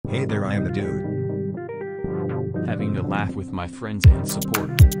Hey there, I am the dude. Having a laugh with my friends and support.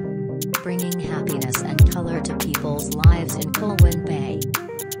 Bringing happiness and color to people's lives in Colwyn Bay.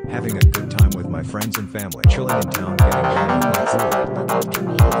 Having a good time with my friends and family. Chilling in town, getting Having down my with support look after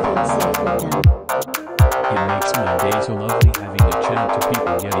me, I feel safe with them. It makes my day so lovely having a chat to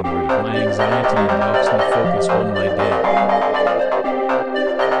people, getting rid of my anxiety and helps me focus on my day.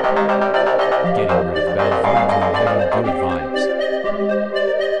 Getting rid of bad vibes and having good vibes.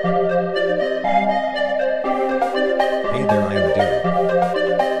 Hey there, I am the dude.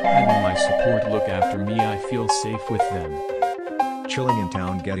 Having my support look after me, I feel safe with them. Chilling in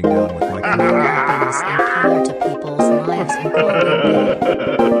town, getting down with my Bringing crew. happiness and color to people's lives in Colwyn Bay.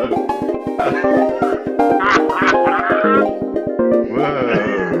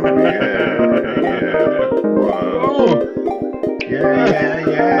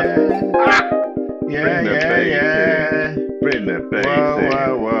 Bring the bass in.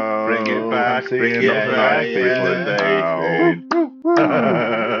 Bring it back, bring it back, bring the bass in.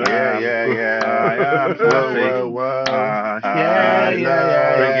 I am happy.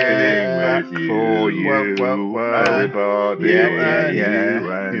 Bring it in back for you, everybody.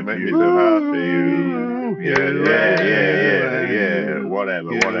 You make me so happy.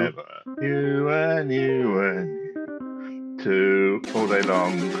 Whatever. You and two all day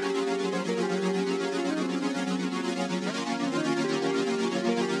long.